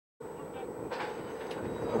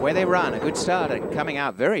Where they run, a good start and coming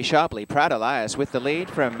out very sharply. Proud Elias with the lead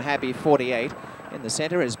from Happy 48. In the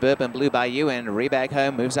centre is Bourbon Blue Bayou, and Reback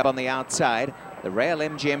Home moves up on the outside. The Rail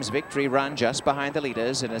MGM's Victory Run just behind the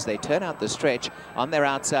leaders, and as they turn out the stretch, on their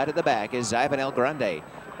outside at the back is Ivan El Grande.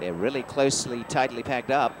 They're really closely, tightly packed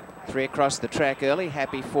up. 3 across the track early,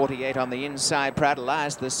 Happy 48 on the inside, Proud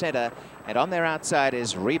Elias the centre, and on their outside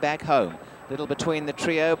is Reback Home. Little between the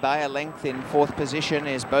trio, by a length in 4th position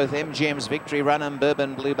is both MGM's Victory Run and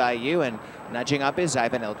Bourbon Blue Bayou, and nudging up is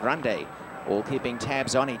Ivan El Grande. All keeping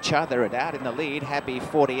tabs on each other, and out in the lead, Happy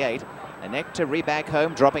 48. A neck to Reback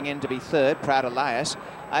Home, dropping in to be 3rd, Proud Elias.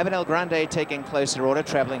 Ivan El Grande taking closer order,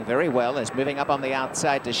 travelling very well, as moving up on the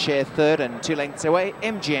outside to share 3rd, and 2 lengths away,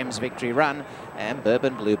 MGM's Victory Run and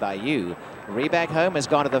Bourbon Blue Bayou. Reback Home has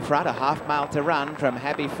gone to the front, a half-mile to run from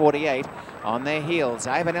Happy 48. On their heels,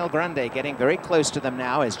 Ivan El Grande getting very close to them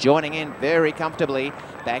now, is joining in very comfortably.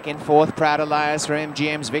 Back in 4th, Proud Elias for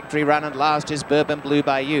MGM's Victory Run, and last is Bourbon Blue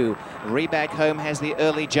Bayou. Reback Home has the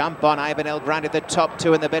early jump on Ivan El Grande. The top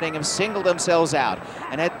 2 in the betting have singled themselves out,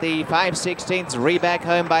 and at the 5/16, Reback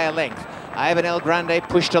Home by a length. Ivan El Grande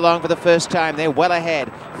pushed along for the first time. They're well ahead.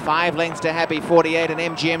 5 lengths to Happy 48 and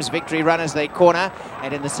MGM's Victory Run as they corner.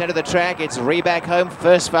 And in the centre of the track, it's Reback Home,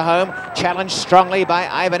 first for home. Challenged strongly by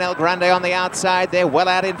Ivan El Grande on the outside. They're well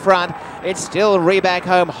out in front. It's still Reback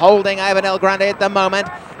Home holding Ivan El Grande at the moment.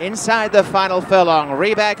 Inside the final furlong,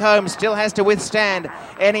 Reback Home still has to withstand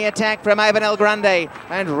any attack from Ivan El Grande.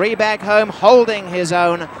 And Reback Home holding his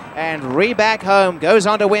own. And Reback Home goes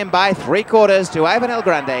on to win by 3/4 to Ivan El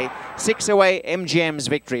Grande. 6 away, MGM's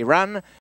Victory Run.